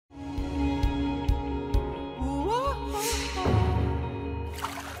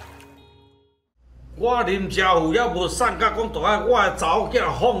我林家父也无送甲讲，大爱我的查某囝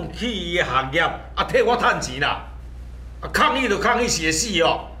放弃伊的学业，替我趁钱啦。抗议就抗议是会死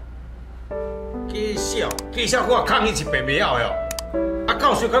哦。计少我抗议一遍袂晓的哦。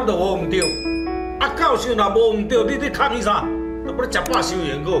教授敢就无唔对？教授若无唔对，你抗议啥？都不能吃罢休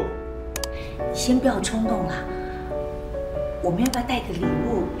言过。先不要冲动啦，我们要不要带个礼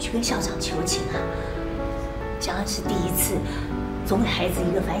物去跟校长求情啊？江安是第一次，总给孩子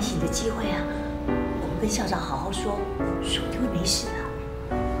一个反省的机会啊。我们跟校长好好说，说不定会没事的。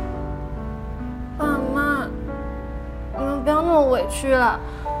爸妈，你们不要那么委屈啦。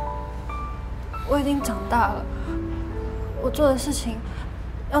我已经长大了，我做的事情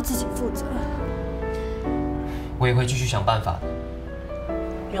要自己负责。我也会继续想办法的。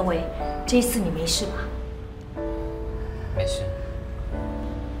任伟，这一次你没事吧？没事。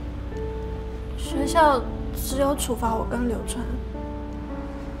学校只有处罚我跟刘川。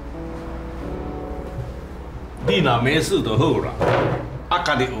你若没事就好啦，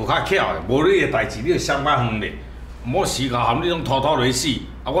家己学较巧的，无你的代志你就想较远咧，唔好时间含你种拖拖累死，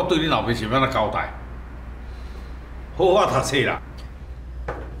我对你老爸是要安怎交代？好好读册啦。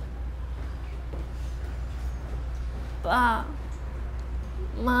爸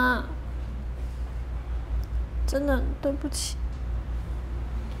妈，真的对不起。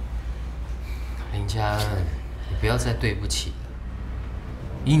林家安，你不要再对不起了。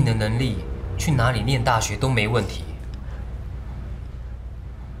以你的能力，去哪里念大学都没问题。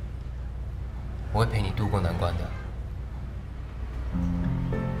我会陪你度过难关的。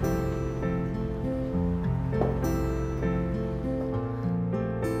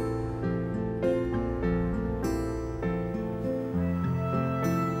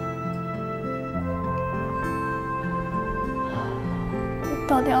我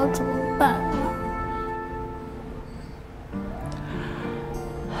到底要怎么办啊？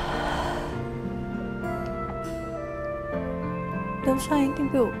刘川一定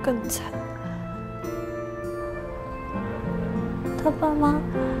比我更惨，他爸妈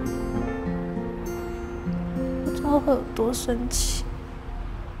不知道会有多生气。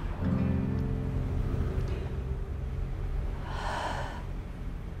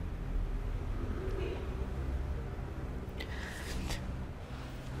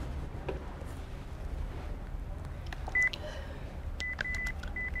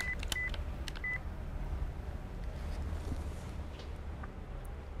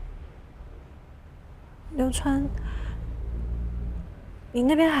刘川，你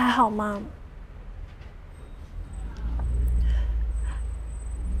那边还好吗？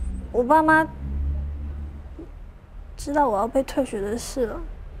我爸妈知道我要被退学的事了，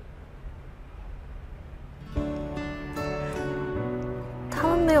他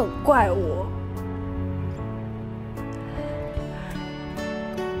们没有怪我，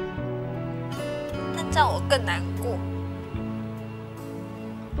但这样我更难过。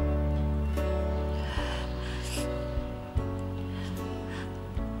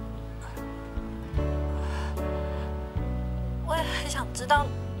知道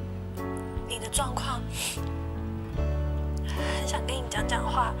你的状况，很想跟你讲讲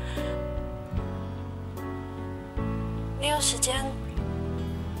话。你有时间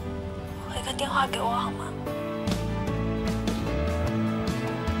回个电话给我好吗？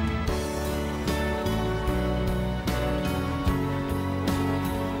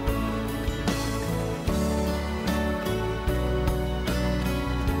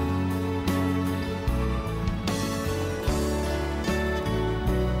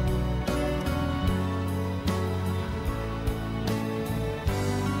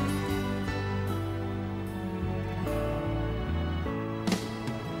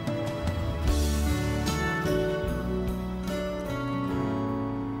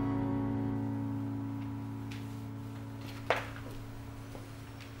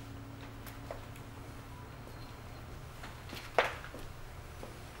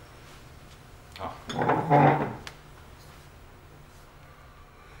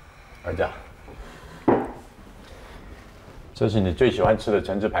儿子，这是你最喜欢吃的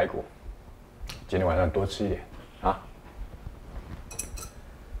橙汁排骨，今天晚上多吃一点啊。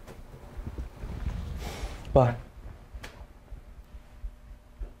爸，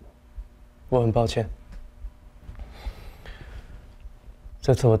我很抱歉，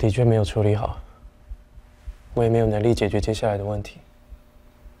这次我的确没有处理好，我也没有能力解决接下来的问题。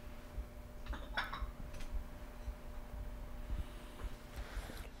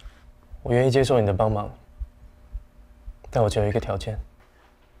我愿意接受你的帮忙，但我只有一个条件。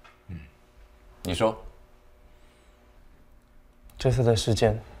你说。这次的事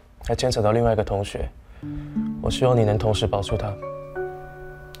件还牵扯到另外一个同学，我希望你能同时保住他。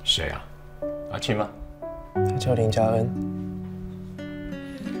谁啊？阿庆吗？他叫林嘉恩。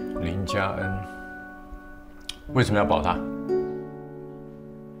林嘉恩，为什么要保他？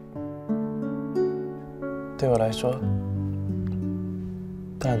对我来说，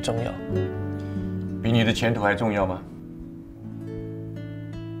他很重要。比你的前途还重要吗？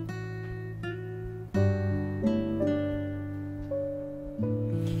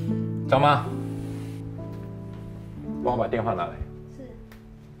张妈，帮我把电话拿来。是。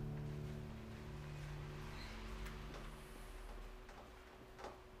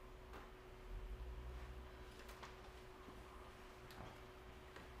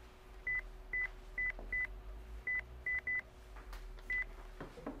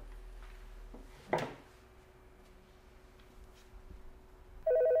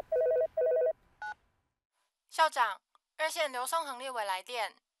校长，热线刘松恒立委来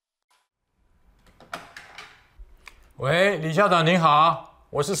电。喂，李校长您好，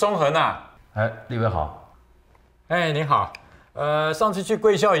我是松恒啊。哎，立委好。哎，您好。上次去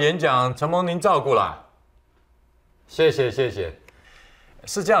贵校演讲，承蒙您照顾了，谢谢谢谢。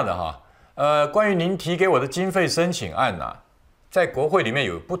是这样的哈，关于您提给我的经费申请案呐，在国会里面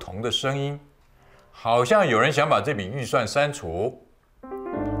有不同的声音，好像有人想把这笔预算删除。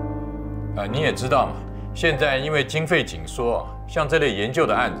你也知道嘛，现在因为经费紧缩，像这类研究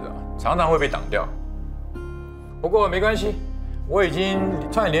的案子啊，常常会被挡掉。不过没关系，我已经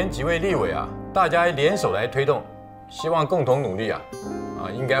串联几位立委啊，大家联手来推动，希望共同努力啊，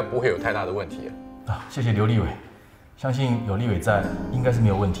应该不会有太大的问题啊。谢谢刘立委，相信有立委在，应该是没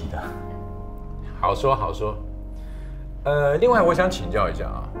有问题的。好说好说。另外我想请教一下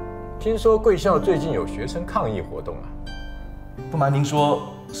啊，听说贵校最近有学生抗议活动啊？不瞒您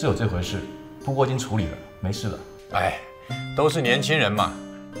说，是有这回事，不过已经处理了，没事了。哎，都是年轻人嘛，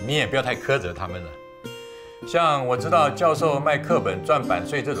你也不要太苛责他们了。像我知道教授卖课本赚版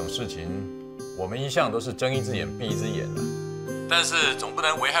税这种事情，我们一向都是睁一只眼闭一只眼的，但是总不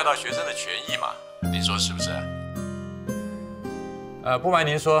能危害到学生的权益嘛，您说是不是？不瞒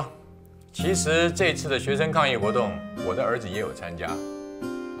您说，其实这次的学生抗议活动，我的儿子也有参加，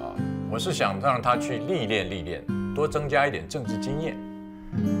我是想让他去历练历练，多增加一点政治经验，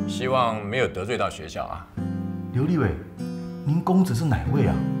希望没有得罪到学校啊。刘立委，您公子是哪位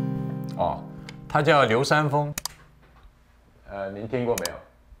啊？哦。他叫刘山峰，您听过没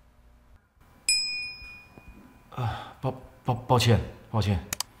有？抱歉，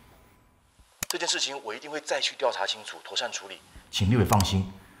这件事情我一定会再去调查清楚，妥善处理。请立委放心。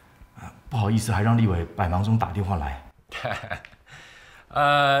不好意思，还让立委百忙中打电话来。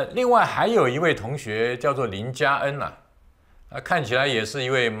另外还有一位同学叫做林嘉恩呐，看起来也是一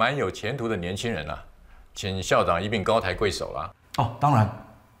位蛮有前途的年轻人啊，请校长一并高抬贵手啦。哦，当然，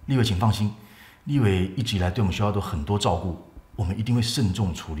立委请放心。立委一直以来对我们学校都很多照顾，我们一定会慎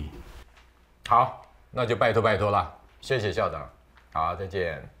重处理。好，那就拜托了，谢谢校长。好，再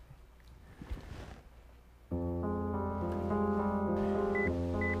见。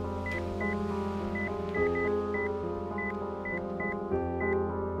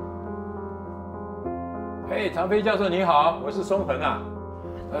嘿，常飞教授你好，我是松恒啊。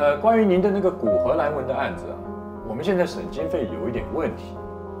关于您的那个古荷兰文的案子啊，我们现在审经费有一点问题。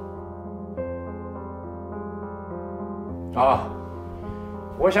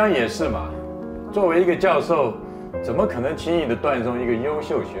我想也是嘛。作为一个教授，怎么可能轻易的断送一个优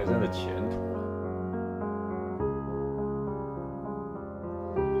秀学生的前途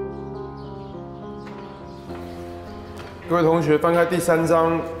各位同学，翻开第3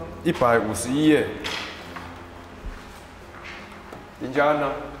章151页。林嘉恩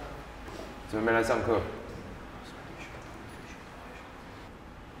呢？怎么没来上课？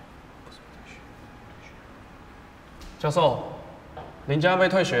教授，林家被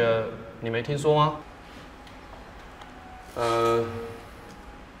退学了，你没听说吗？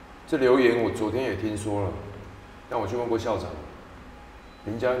这留言我昨天也听说了，但我去问过校长，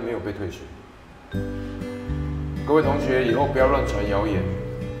林家没有被退学。各位同学以后不要乱传谣言。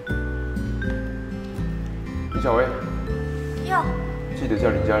李小薇，哟，记得叫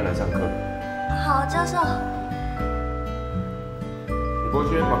林家恩来上课。好，教授。李国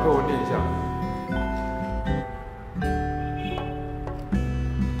轩，把课文念一下。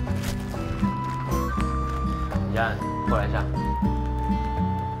李家恩，过来一下。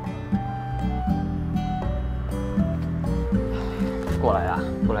过来啊，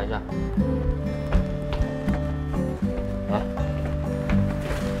过来一下。来，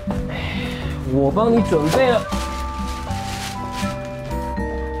我帮你准备了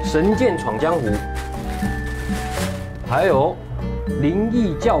《神剑闯江湖》，还有《灵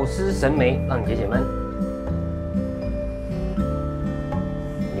异教师神眉》，让你解解闷。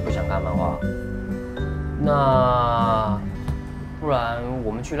你不想看漫画？那不然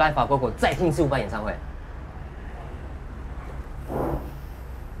我们去 Live Gogo 再听一次500演唱会。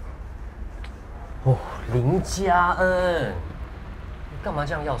哦，林嘉恩，你干嘛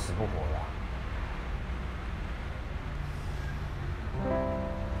这样要死不活的？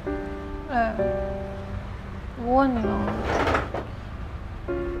哎，我问你哦，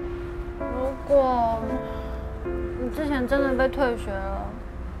如果你之前真的被退学了，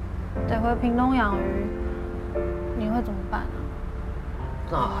得回屏东养鱼，你会怎么办啊？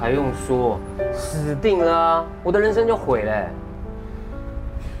那还用说，死定了啊！我的人生就毁了。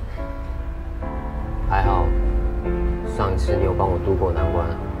还好，上一次你有帮我渡过难关，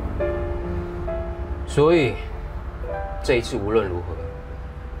所以这一次无论如何，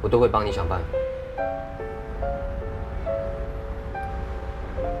我都会帮你想办法。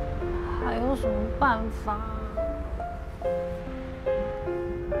还有什么办法？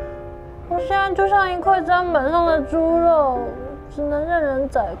我现在就像一块砧板上的猪肉，只能任人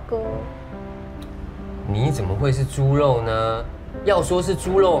宰割。你怎么会是猪肉呢？要说是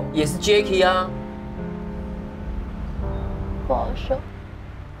猪肉，也是 Jacky 啊。不好笑。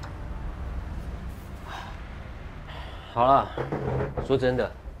好了，说真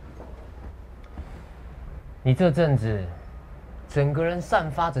的，你这阵子整个人散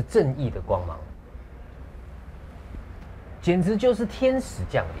发着正义的光芒，简直就是天使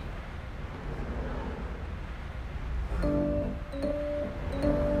降临。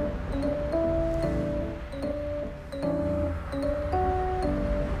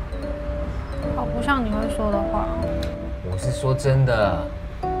好不像你会说的话。我是说真的，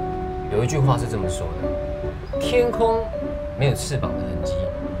有一句话是这么说的：天空没有翅膀的痕迹，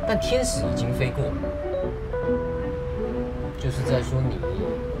但天使已经飞过了。就是在说你，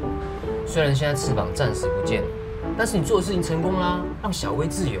虽然现在翅膀暂时不见，但是你做的事情成功啦，让小薇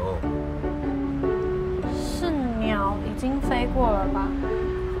自由。是鸟已经飞过了吧？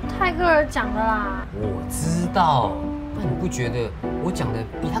泰戈尔讲的啦。我知道，但你不觉得我讲的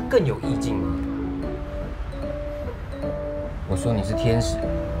比他更有意境吗？我说你是天使，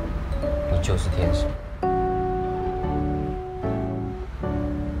你就是天使。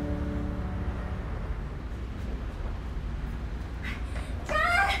嘉，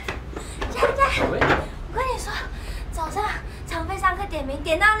我跟你说，早上常飞上课点名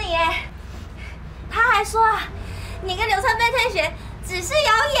点到你哎，他还说啊，你跟刘川被退学只是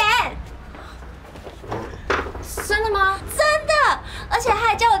谣言。真的吗？真的，而且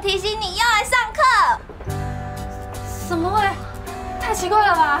还叫我提醒你要来上课。怎么会？太奇怪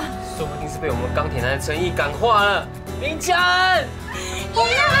了吧！说不定是被我们钢铁男的诚意感化了。林嘉恩，我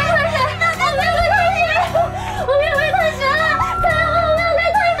没有被退学，我没有被退学，我没有被退学了，我没有被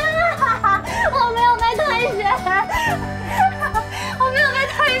退学，我没有被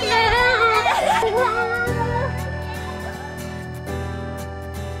退学。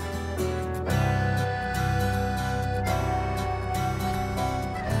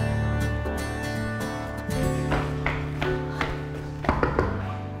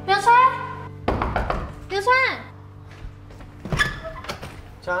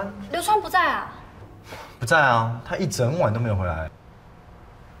刘川不在啊？不在啊，他一整晚都没有回来。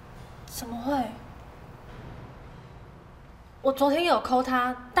怎么会？我昨天有call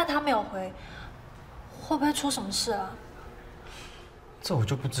他，但他没有回，会不会出什么事啊？这我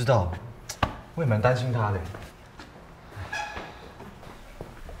就不知道，我也蛮担心他的。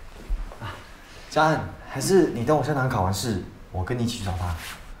嘉恩，还是你等我下堂考完试，我跟你一起去找他。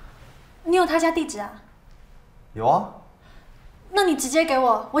你有他家地址啊？有啊。那你直接给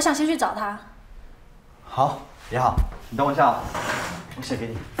我，我想先去找他。好，也好，你等我一下，我写给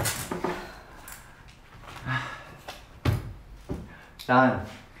你。嘉恩，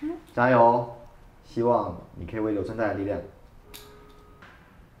加油！希望你可以为刘川带来力量。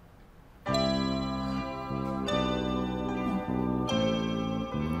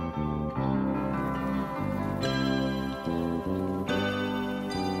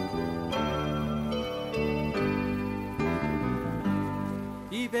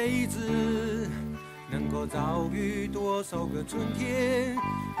一辈子能够遭遇多少个春天？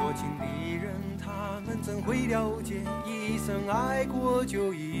多情的人，他们怎会了解？一生爱过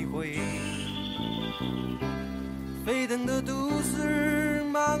就一回。沸腾的都市，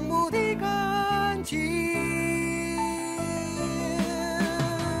盲目的感情。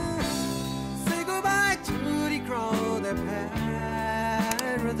Say goodbye to the crowded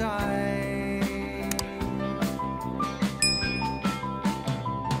paradise。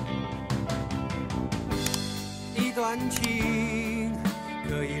一段情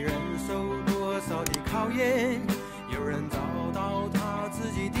可以忍受多少的考验？有人找到他自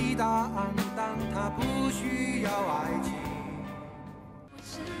己的答案，当他不需要爱情。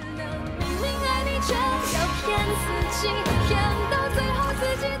明明爱你就要骗自己。